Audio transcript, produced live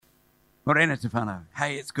Morena Tefano.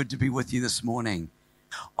 Hey, it's good to be with you this morning.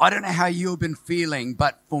 I don't know how you've been feeling,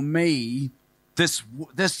 but for me,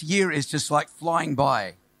 this year is just like flying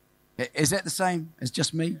by. Is that the same as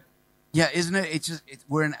just me? Yeah, isn't it?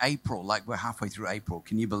 We're in April, like we're halfway through April.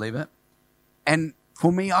 Can you believe it? And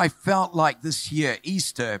for me, I felt like this year,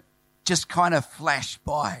 Easter, just kind of flashed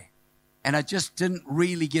by. And I just didn't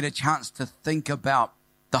really get a chance to think about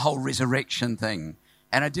the whole resurrection thing.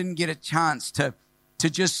 And I didn't get a chance to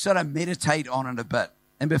just sort of meditate on it a bit.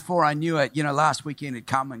 And before I knew it, last weekend had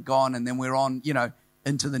come and gone, and then we're on,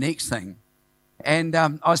 into the next thing. And I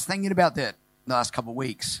was thinking about that the last couple of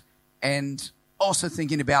weeks, and also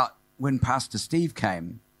thinking about when Pastor Steve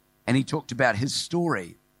came and he talked about his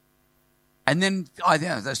story. And then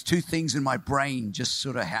those two things in my brain just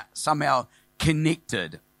sort of somehow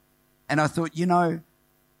connected. And I thought,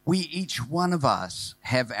 we each one of us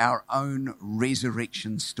have our own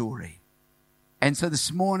resurrection story. And so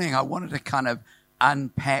this morning I wanted to kind of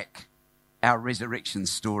unpack our resurrection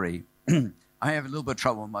story. I have a little bit of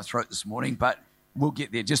trouble in my throat this morning, but we'll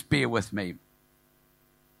get there. Just bear with me.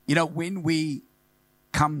 When we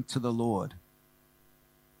come to the Lord,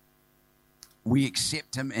 we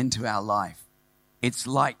accept him into our life. It's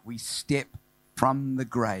like we step from the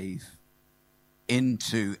grave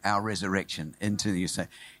into our resurrection, into the day.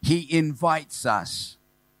 He invites us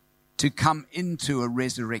to come into a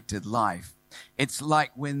resurrected life. It's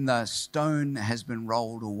like when the stone has been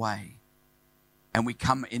rolled away and we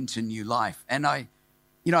come into new life. And I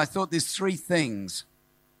thought there's three things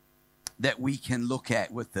that we can look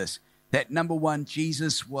at with this. That number one,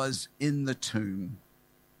 Jesus was in the tomb.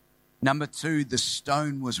 Number two, the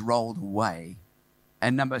stone was rolled away.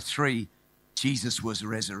 And number three, Jesus was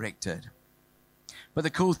resurrected. But the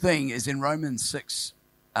cool thing is in Romans 6,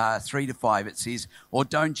 3-5, it says, or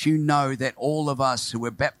don't you know that all of us who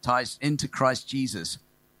were baptized into Christ Jesus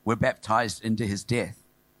were baptized into his death?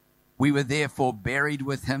 We were therefore buried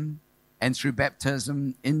with him and through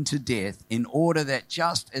baptism into death, in order that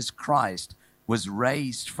just as Christ was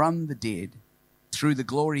raised from the dead through the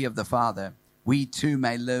glory of the Father, we too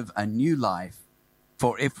may live a new life.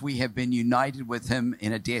 For if we have been united with him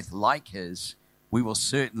in a death like his, we will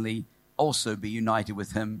certainly also be united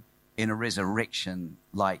with him in a resurrection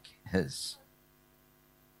like his.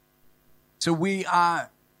 So we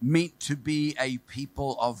are meant to be a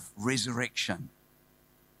people of resurrection.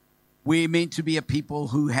 We're meant to be a people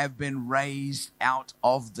who have been raised out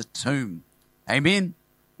of the tomb. Amen?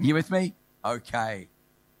 You with me? Okay.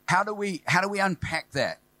 How do we unpack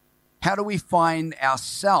that? How do we find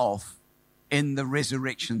ourselves in the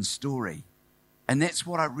resurrection story? And that's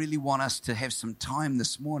what I really want us to have some time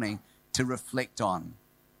this morning to reflect on.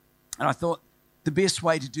 And I thought the best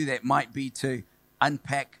way to do that might be to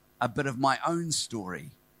unpack a bit of my own story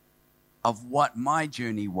of what my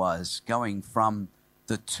journey was going from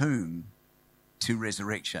the tomb to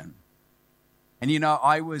resurrection. And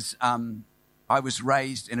I was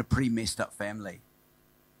raised in a pretty messed up family.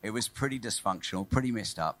 It was pretty dysfunctional, pretty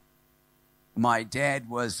messed up. My dad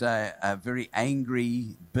was a very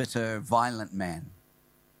angry, bitter, violent man.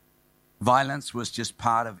 Violence was just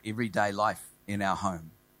part of everyday life in our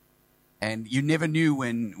home. And you never knew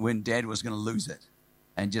when Dad was going to lose it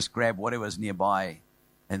and just grab whatever was nearby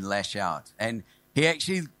and lash out. And he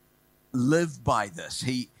actually lived by this.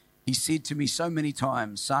 He said to me so many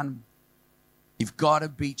times, son, you've got to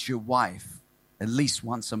beat your wife at least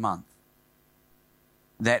once a month.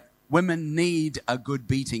 That women need a good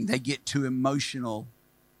beating. They get too emotional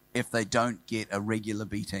if they don't get a regular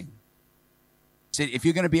beating. He said, if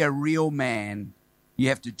you're going to be a real man, you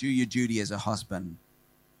have to do your duty as a husband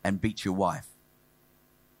and beat your wife.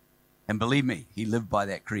 And believe me, he lived by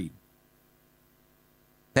that creed.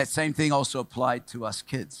 That same thing also applied to us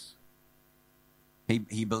kids.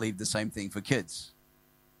 He believed the same thing for kids.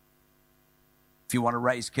 If you want to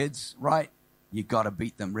raise kids right, you got to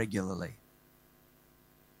beat them regularly.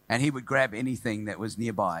 And he would grab anything that was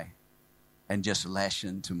nearby and just lash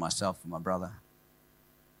into myself and my brother.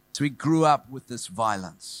 So we grew up with this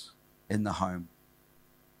violence in the home.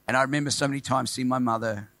 And I remember so many times seeing my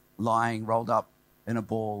mother lying, rolled up in a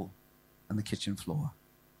ball on the kitchen floor,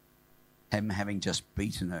 him having just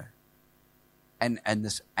beaten her. And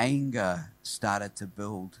this anger started to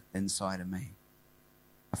build inside of me.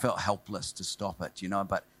 I felt helpless to stop it,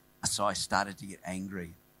 but so I started to get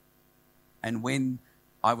angry. And when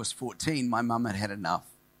I was 14, my mum had had enough.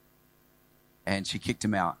 And she kicked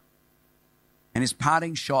him out. And his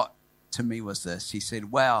parting shot to me was this. He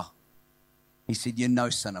said, well, you're no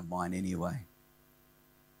son of mine anyway.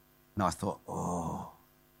 And I thought,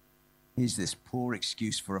 here's this poor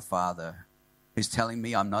excuse for a father who's telling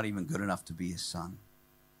me I'm not even good enough to be his son.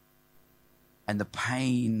 And the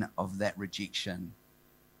pain of that rejection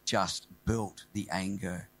just built the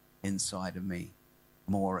anger inside of me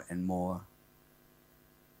more and more.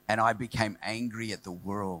 And I became angry at the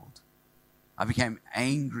world. I became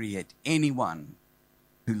angry at anyone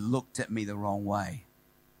who looked at me the wrong way,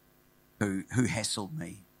 who hassled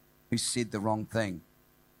me, who said the wrong thing.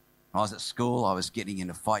 When I was at school, I was getting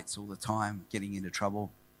into fights all the time, getting into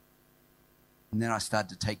trouble. And then I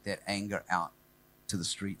started to take that anger out to the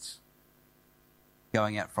streets.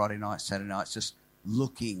 Going out Friday nights, Saturday nights, just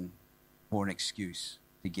looking for an excuse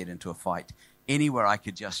to get into a fight. Anywhere I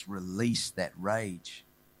could just release that rage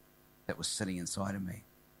that was sitting inside of me.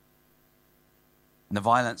 And the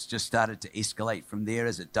violence just started to escalate from there,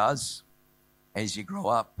 as it does as you grow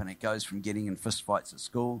up, and it goes from getting in fist fights at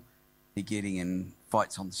school to getting in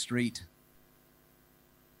fights on the street.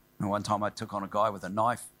 And one time I took on a guy with a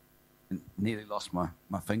knife and nearly lost my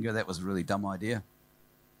finger. That was a really dumb idea.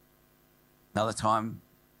 Another time,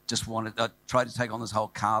 I tried to take on this whole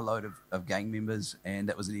carload of gang members, and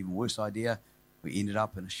that was an even worse idea. We ended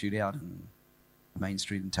up in a shootout in Main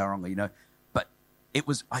Street in Tauranga, But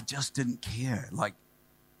I just didn't care. Like,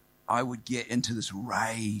 I would get into this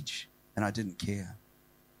rage, and I didn't care.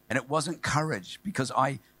 And it wasn't courage, because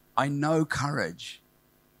I know courage.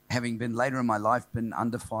 Having been later in my life, been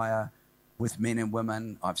under fire with men and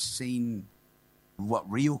women, I've seen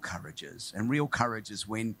what real courage is. And real courage is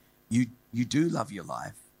when you do love your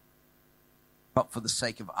life, but for the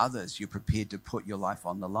sake of others, you're prepared to put your life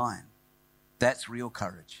on the line. That's real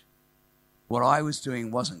courage. What I was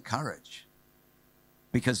doing wasn't courage,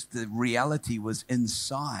 because the reality was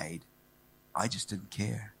inside. I just didn't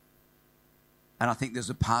care. And I think there's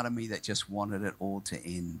a part of me that just wanted it all to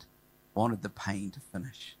end, wanted the pain to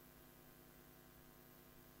finish.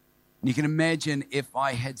 And you can imagine if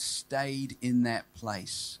I had stayed in that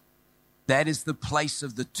place. That is the place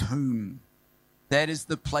of the tomb. That is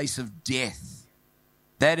the place of death.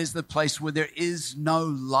 That is the place where there is no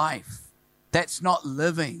life. That's not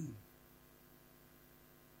living.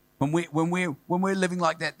 When we're living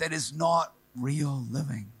like that, that is not real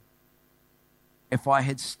living. If I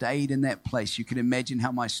had stayed in that place, you can imagine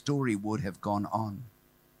how my story would have gone on.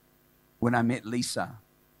 When I met Lisa,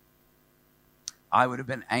 I would have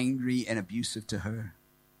been angry and abusive to her.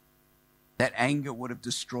 That anger would have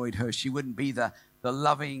destroyed her. She wouldn't be the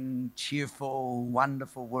loving, cheerful,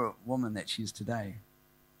 wonderful woman that she is today.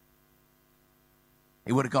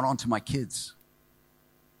 It would have gone on to my kids.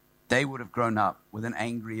 They would have grown up with an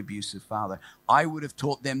angry, abusive father. I would have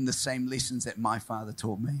taught them the same lessons that my father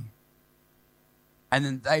taught me. And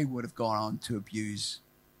then they would have gone on to abuse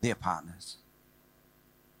their partners.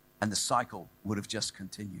 And the cycle would have just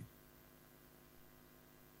continued.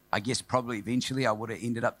 I guess probably eventually I would have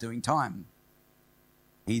ended up doing time,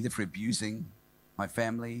 either for abusing my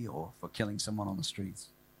family or for killing someone on the streets.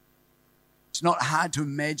 It's not hard to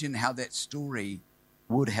imagine how that story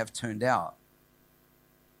would have turned out.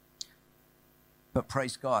 But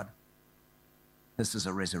praise God, this is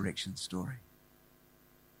a resurrection story.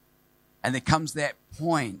 And there comes that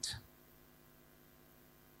point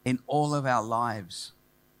in all of our lives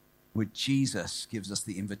where Jesus gives us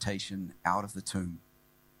the invitation out of the tomb.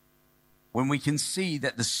 When we can see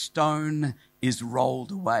that the stone is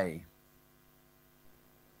rolled away.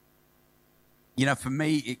 For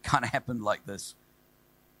me, it kind of happened like this.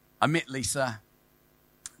 I met Lisa,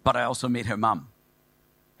 but I also met her mum.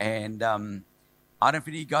 And I don't know if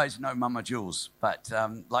any of you guys know Mama Jules, but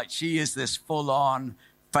she is this full-on,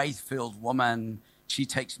 faith-filled woman. She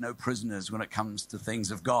takes no prisoners when it comes to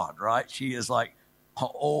things of God, right? She is like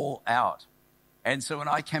all out. And so when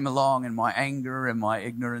I came along in my anger and my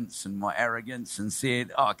ignorance and my arrogance and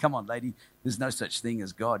said, "Oh, come on, lady, there's no such thing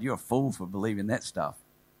as God. You're a fool for believing that stuff."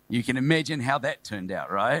 You can imagine how that turned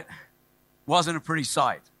out, right? Wasn't a pretty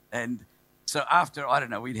sight. And so after,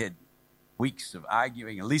 we'd had weeks of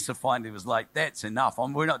arguing, and Lisa finally was like, "That's enough.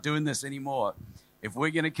 We're not doing this anymore. If we're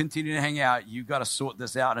going to continue to hang out, you've got to sort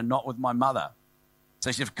this out, and not with my mother." So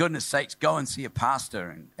she said, "For goodness sakes, go and see a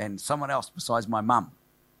pastor and someone else besides my mum."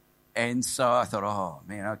 And so I thought, oh,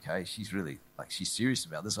 man, okay, she's really, she's serious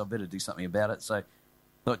about this. I better do something about it. So I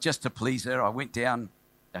thought, just to please her, I went down,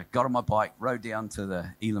 got on my bike, rode down to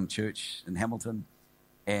the Elim Church in Hamilton,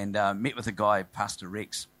 and met with a guy, Pastor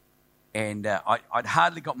Rex. And I'd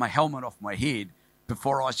hardly got my helmet off my head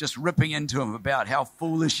before I was just ripping into him about how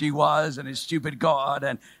foolish he was and his stupid God,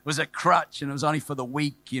 and it was a crutch, and it was only for the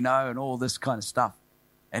weak, and all this kind of stuff.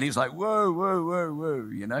 And he was like, whoa, whoa, whoa,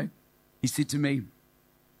 whoa, He said to me,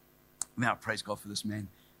 I praise God for this man.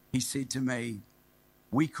 He said to me,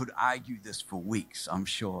 "We could argue this for weeks, I'm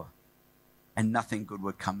sure, and nothing good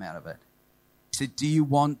would come out of it. He said, do you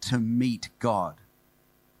want to meet God?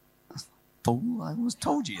 I was like, fool, I was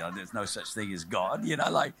told you, there's no such thing as God, and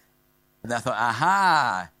I thought,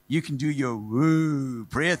 aha, you can do your woo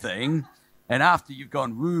prayer thing. And after you've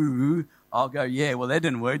gone woo, I'll go, yeah, well, that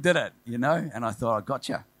didn't work, did it? And I thought, I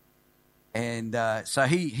gotcha. And so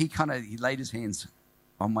he laid his hands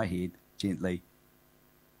on my head gently.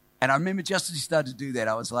 And I remember just as he started to do that,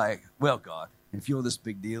 I was like, well, God, if you're this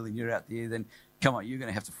big deal and you're out there, then come on, you're going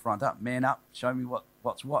to have to front up, man up, show me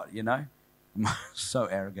what's what, I'm so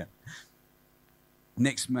arrogant.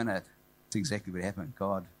 Next minute, it's exactly what happened.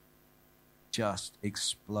 God just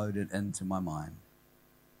exploded into my mind.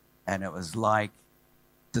 And it was like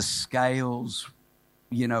the scales,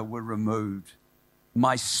 were removed.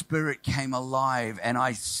 My spirit came alive, and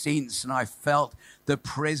I sensed and I felt the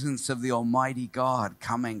presence of the Almighty God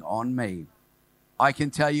coming on me. I can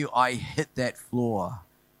tell you, I hit that floor,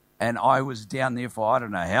 and I was down there for I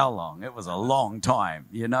don't know how long. It was a long time,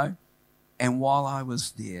 And while I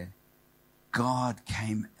was there, God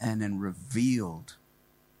came in and revealed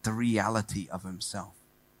the reality of himself.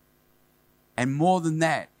 And more than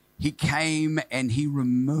that, he came and he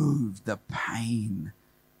removed the pain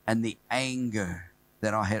and the anger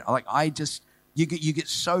that I had. You get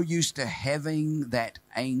so used to having that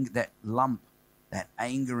lump, that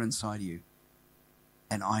anger inside you.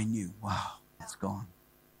 And I knew, wow, that's gone.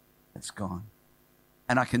 It's gone.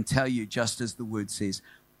 And I can tell you, just as the word says,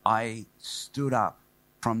 I stood up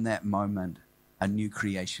from that moment, a new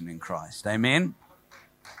creation in Christ. Amen?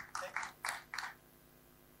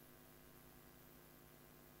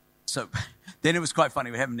 So then it was quite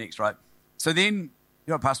funny. What happened next, right? So then,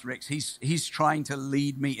 Pastor Rex, he's trying to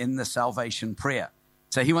lead me in the salvation prayer.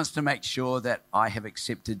 So he wants to make sure that I have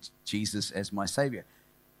accepted Jesus as my Savior.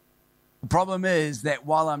 The problem is that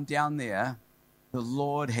while I'm down there, the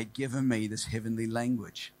Lord had given me this heavenly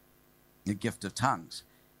language, the gift of tongues.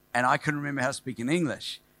 And I couldn't remember how to speak in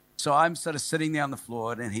English. So I'm sort of sitting there on the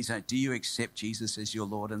floor, and he's like, do you accept Jesus as your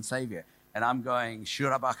Lord and Savior? And I'm going, and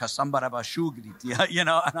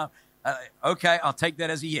okay, I'll take that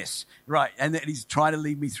as a yes. Right, and then he's trying to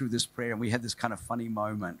lead me through this prayer, and we had this kind of funny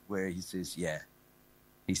moment where he says,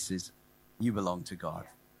 he says, you belong to God.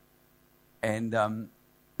 And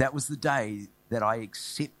that was the day that I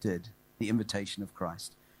accepted the invitation of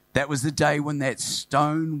Christ. That was the day when that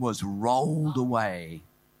stone was rolled away,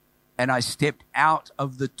 and I stepped out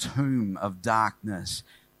of the tomb of darkness,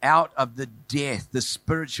 out of the death, the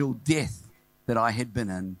spiritual death that I had been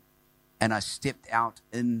in, and I stepped out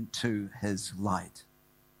into his light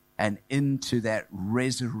and into that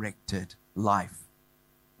resurrected life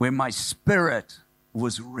where my spirit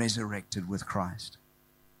was resurrected with Christ.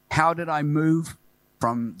 How did I move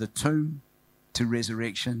from the tomb to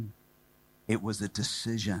resurrection? It was a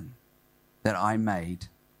decision that I made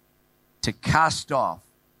to cast off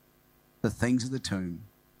the things of the tomb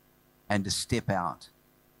and to step out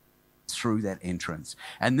through that entrance.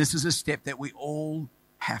 And this is a step that we all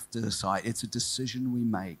have to decide. It's a decision we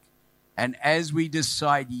make. And as we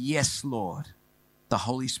decide, yes, Lord, the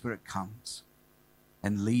Holy Spirit comes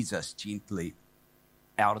and leads us gently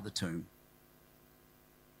out of the tomb.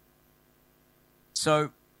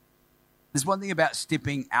 So there's one thing about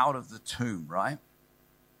stepping out of the tomb, right?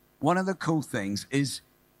 One of the cool things is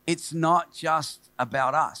it's not just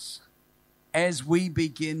about us. As we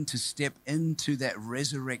begin to step into that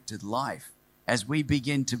resurrected life, as we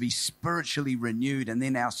begin to be spiritually renewed, and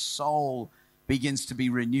then our soul begins to be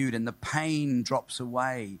renewed and the pain drops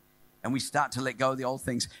away and we start to let go of the old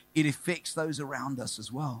things, it affects those around us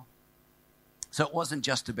as well. So it wasn't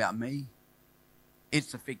just about me.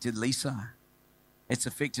 It's affected Lisa. It's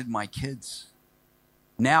affected my kids.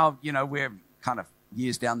 Now, we're kind of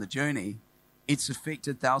years down the journey. It's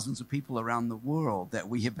affected thousands of people around the world that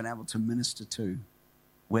we have been able to minister to,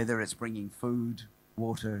 whether it's bringing food,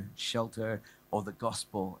 water, shelter, or the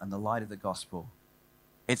gospel and the light of the gospel.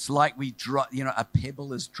 It's like we drop, a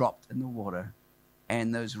pebble is dropped in the water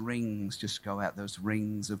and those rings just go out, those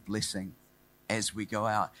rings of blessing as we go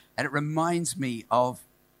out. And it reminds me of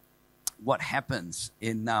what happens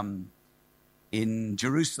in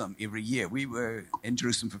Jerusalem every year. We were in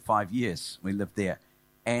Jerusalem for 5 years. We lived there.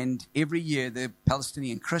 And every year the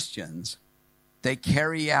Palestinian Christians, they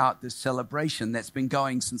carry out this celebration that's been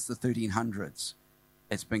going since the 1300s.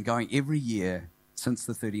 It's been going every year since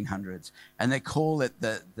the 1300s. And they call it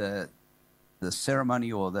the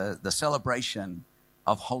ceremony or the celebration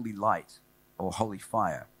of holy light or holy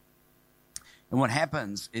fire. And what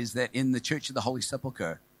happens is that in the Church of the Holy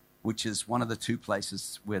Sepulchre, which is one of the two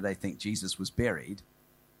places where they think Jesus was buried,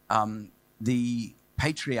 the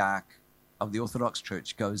patriarch of the Orthodox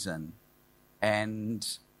Church goes in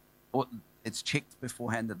and it's checked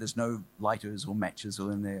beforehand that there's no lighters or matches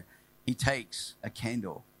or in there. He takes a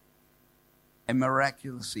candle, and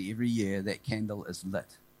miraculously every year that candle is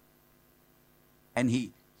lit. And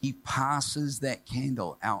he passes that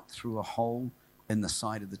candle out through a hole in the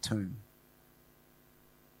side of the tomb.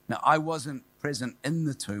 Now, I wasn't present in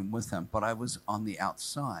the tomb with him, but I was on the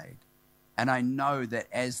outside. And I know that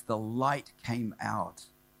as the light came out,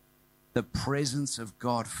 the presence of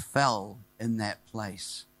God fell in that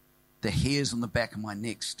place. The hairs on the back of my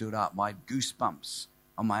neck stood up, my goosebumps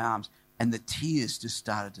on my arms, and the tears just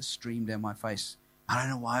started to stream down my face. I don't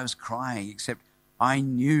know why I was crying, except I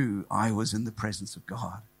knew I was in the presence of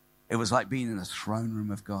God. It was like being in the throne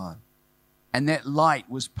room of God. And that light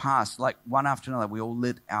was passed, like one after another. We all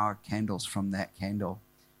lit our candles from that candle.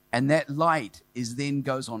 And that light then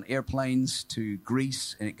goes on airplanes to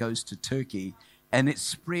Greece, and it goes to Turkey. And it's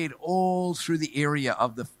spread all through the area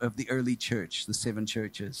of the early church, the 7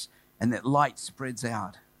 churches. And that light spreads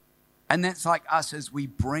out. And that's like us as we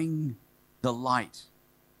bring the light.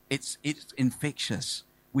 It's infectious.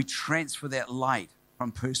 We transfer that light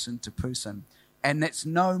from person to person. And that's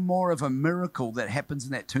no more of a miracle that happens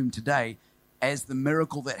in that tomb today as the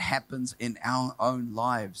miracle that happens in our own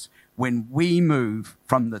lives when we move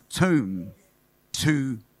from the tomb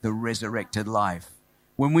to the resurrected life.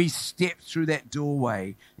 When we step through that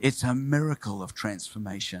doorway, it's a miracle of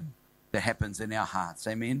transformation that happens in our hearts.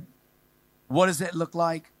 Amen? What does that look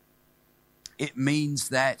like? It means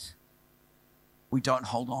that we don't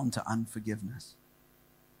hold on to unforgiveness.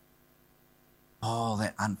 Oh,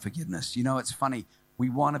 that unforgiveness. You know, it's funny.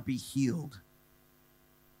 We want to be healed.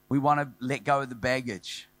 We want to let go of the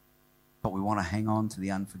baggage, but we want to hang on to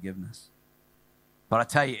the unforgiveness. But I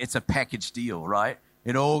tell you, it's a package deal, right?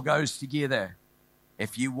 It all goes together.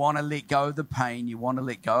 If you want to let go of the pain, you want to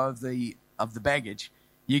let go of the baggage,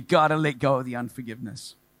 you got to let go of the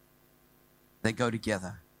unforgiveness. They go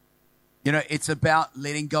together. You know, it's about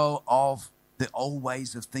letting go of the old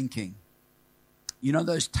ways of thinking. You know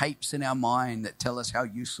those tapes in our mind that tell us how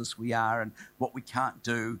useless we are and what we can't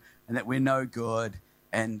do and that we're no good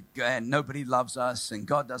and nobody loves us and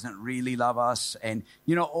God doesn't really love us and,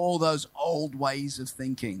 you know, all those old ways of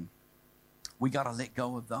thinking. We got to let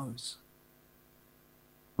go of those.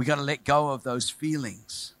 We got to let go of those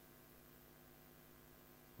feelings.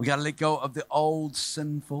 We got to let go of the old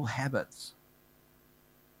sinful habits.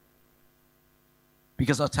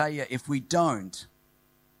 Because I'll tell you, if we don't,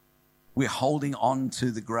 we're holding on to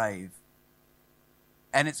the grave.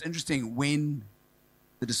 And it's interesting, when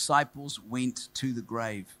the disciples went to the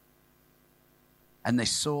grave and they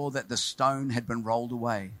saw that the stone had been rolled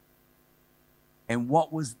away. And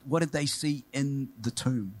what did they see in the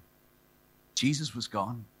tomb? Jesus was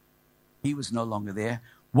gone. He was no longer there.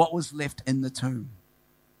 What was left in the tomb?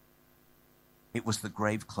 It was the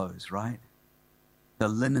grave clothes, right? The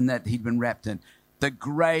linen that he'd been wrapped in. The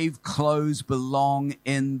grave clothes belong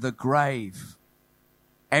in the grave.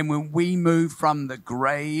 And when we move from the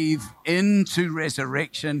grave into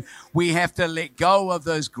resurrection, we have to let go of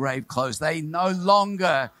those grave clothes. They no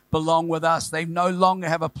longer belong with us. They no longer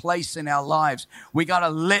have a place in our lives. We got to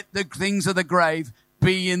let the things of the grave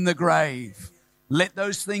be in the grave. Let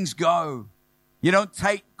those things go. You don't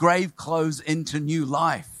take grave clothes into new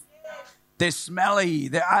life. They're smelly.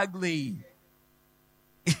 They're ugly.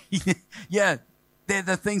 Yeah. They're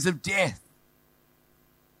the things of death.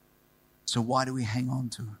 So why do we hang on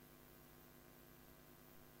to it?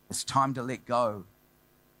 It's time to let go.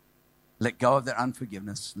 Let go of that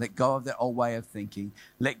unforgiveness. Let go of that old way of thinking.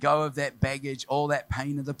 Let go of that baggage, all that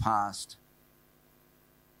pain of the past.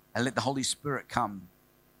 And let the Holy Spirit come.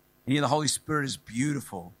 And the Holy Spirit is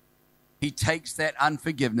beautiful. He takes that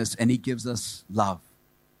unforgiveness and he gives us love.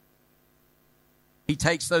 He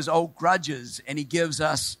takes those old grudges and he gives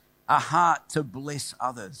us a heart to bless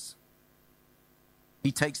others.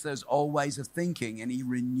 He takes those old ways of thinking and he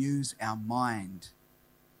renews our mind.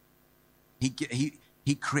 He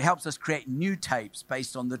helps us create new tapes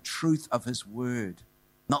based on the truth of his word,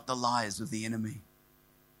 not the lies of the enemy.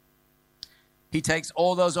 He takes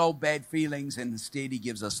all those old bad feelings and instead he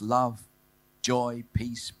gives us love, joy,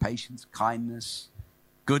 peace, patience, kindness,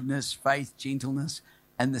 goodness, faith, gentleness,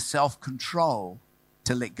 and the self-control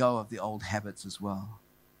to let go of the old habits as well.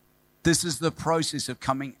 This is the process of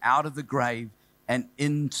coming out of the grave and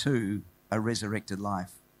into a resurrected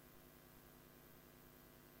life.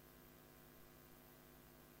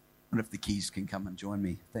 I wonder if the keys can come and join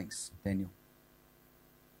me. Thanks, Daniel.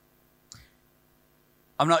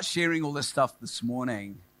 I'm not sharing all this stuff this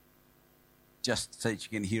morning just so that you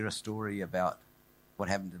can hear a story about what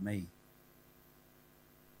happened to me,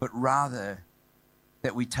 but rather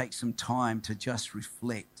that we take some time to just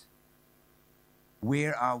reflect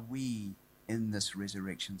Where are we in this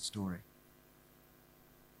resurrection story?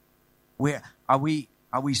 Where are we?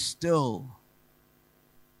 Are we still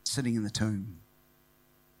sitting in the tomb,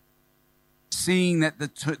 seeing that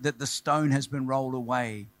the stone has been rolled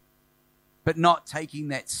away, but not taking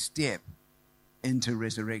that step into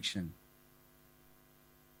resurrection?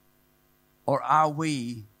 Or are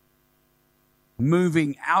we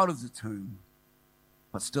moving out of the tomb,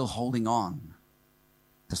 but still holding on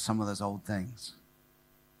to some of those old things?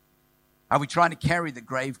 Are we trying to carry the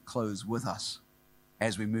grave clothes with us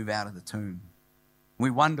as we move out of the tomb? We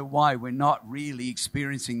wonder why we're not really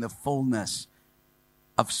experiencing the fullness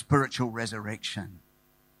of spiritual resurrection.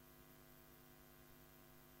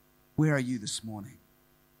 Where are you this morning?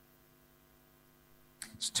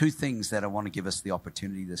 It's two things that I want to give us the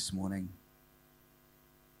opportunity this morning.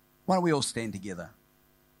 Why don't we all stand together?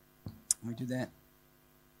 Can we do that?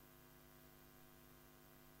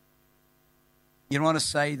 You want to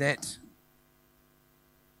say that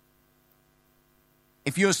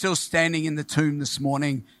if you're still standing in the tomb this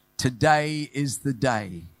morning, today is the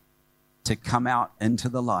day to come out into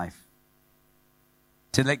the life,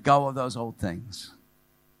 to let go of those old things.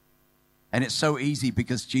 And it's so easy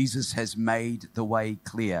because Jesus has made the way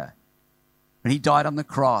clear. When he died on the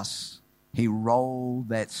cross, he rolled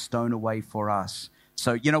that stone away for us.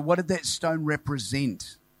 So, what did that stone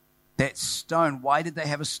represent? That stone, why did they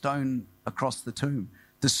have a stone across the tomb?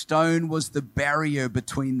 The stone was the barrier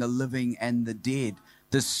between the living and the dead.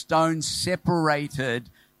 The stone separated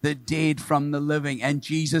the dead from the living, and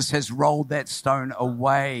Jesus has rolled that stone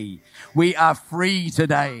away. We are free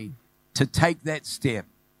today to take that step,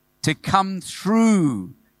 to come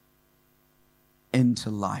through into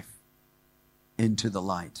life, into the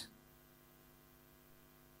light.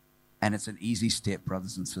 And it's an easy step,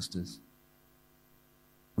 brothers and sisters.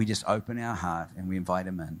 We just open our heart and we invite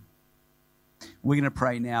him in. We're going to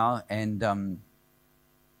pray now, and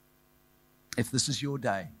if this is your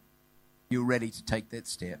day, you're ready to take that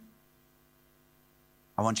step,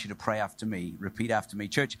 I want you to pray after me. Repeat after me.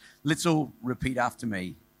 Church, let's all repeat after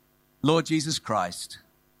me. Lord Jesus Christ,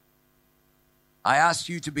 I ask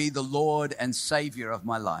you to be the Lord and Savior of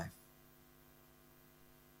my life.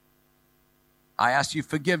 I ask you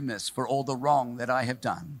forgiveness for all the wrong that I have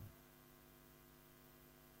done.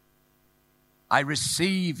 I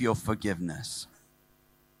receive your forgiveness.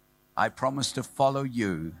 I promise to follow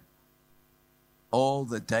you all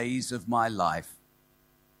the days of my life.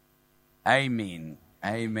 Amen.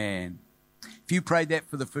 Amen. If you prayed that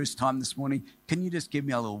for the first time this morning, can you just give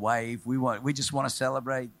me a little wave? We just want to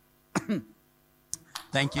celebrate.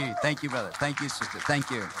 Thank you. Thank you, brother. Thank you, sister. Thank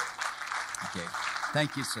you. Okay.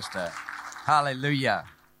 Thank you, sister. Hallelujah.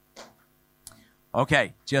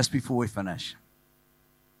 Okay, just before we finish,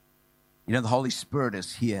 the Holy Spirit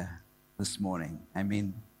is here this morning.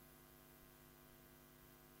 Amen.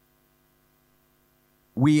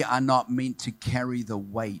 We are not meant to carry the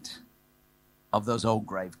weight of those old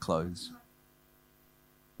grave clothes.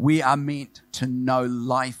 We are meant to know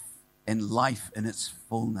life and life in its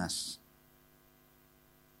fullness.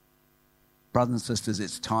 Brothers and sisters,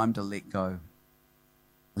 it's time to let go.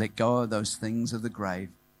 Let go of those things of the grave.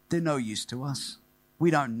 They're no use to us.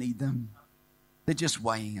 We don't need them. They're just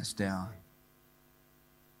weighing us down.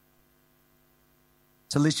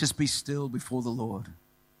 So let's just be still before the Lord.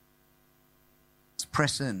 Let's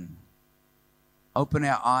press in. Open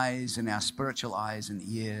our eyes and our spiritual eyes and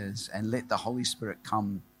ears and let the Holy Spirit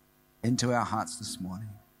come into our hearts this morning.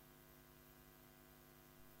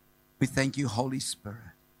 We thank you, Holy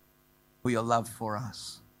Spirit, for your love for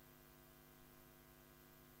us.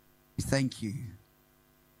 We thank you.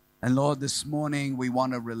 And Lord, this morning we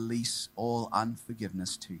want to release all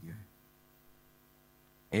unforgiveness to you.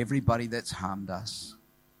 Everybody that's harmed us.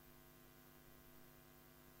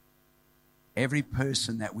 Every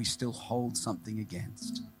person that we still hold something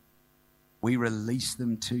against. We release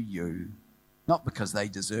them to you. Not because they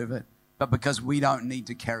deserve it, but because we don't need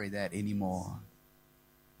to carry that anymore.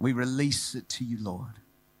 We release it to you, Lord.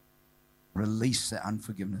 Release that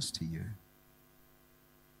unforgiveness to you.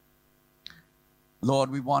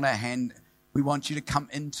 Lord, we want you to come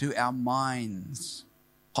into our minds.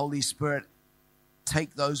 Holy Spirit,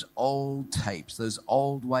 take those old tapes, those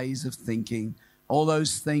old ways of thinking, all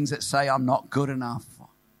those things that say, I'm not good enough.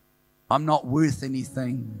 I'm not worth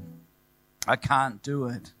anything. I can't do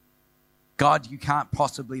it. God, you can't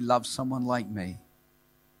possibly love someone like me.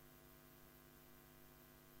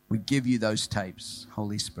 We give you those tapes,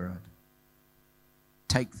 Holy Spirit.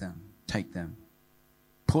 Take them, take them.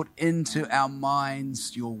 Put into our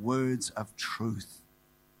minds your words of truth,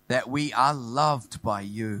 that we are loved by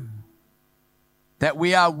you, that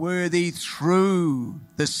we are worthy through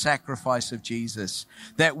the sacrifice of Jesus,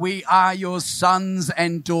 that we are your sons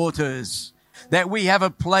and daughters, that we have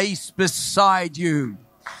a place beside you,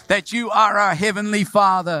 that you are our heavenly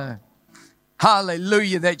Father.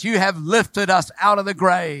 Hallelujah, that you have lifted us out of the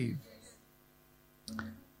grave.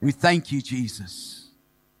 We thank you, Jesus.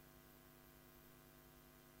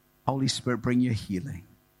 Holy Spirit, bring your healing.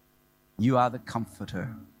 You are the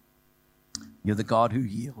comforter. You're the God who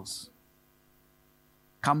heals.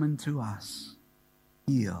 Come into us.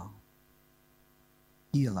 Heal.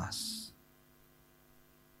 Heal us.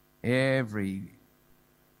 Every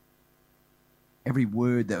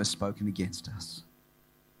word that was spoken against us,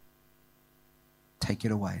 take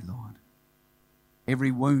it away, Lord.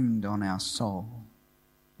 Every wound on our soul,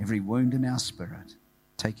 every wound in our spirit,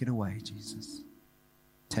 take it away, Jesus.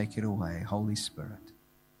 Take it away, Holy Spirit.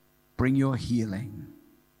 Bring your healing.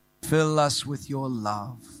 Fill us with your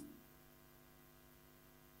love.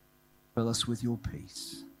 Fill us with your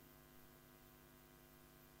peace.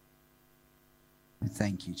 We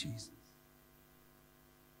thank you, Jesus.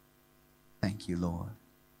 Thank you, Lord.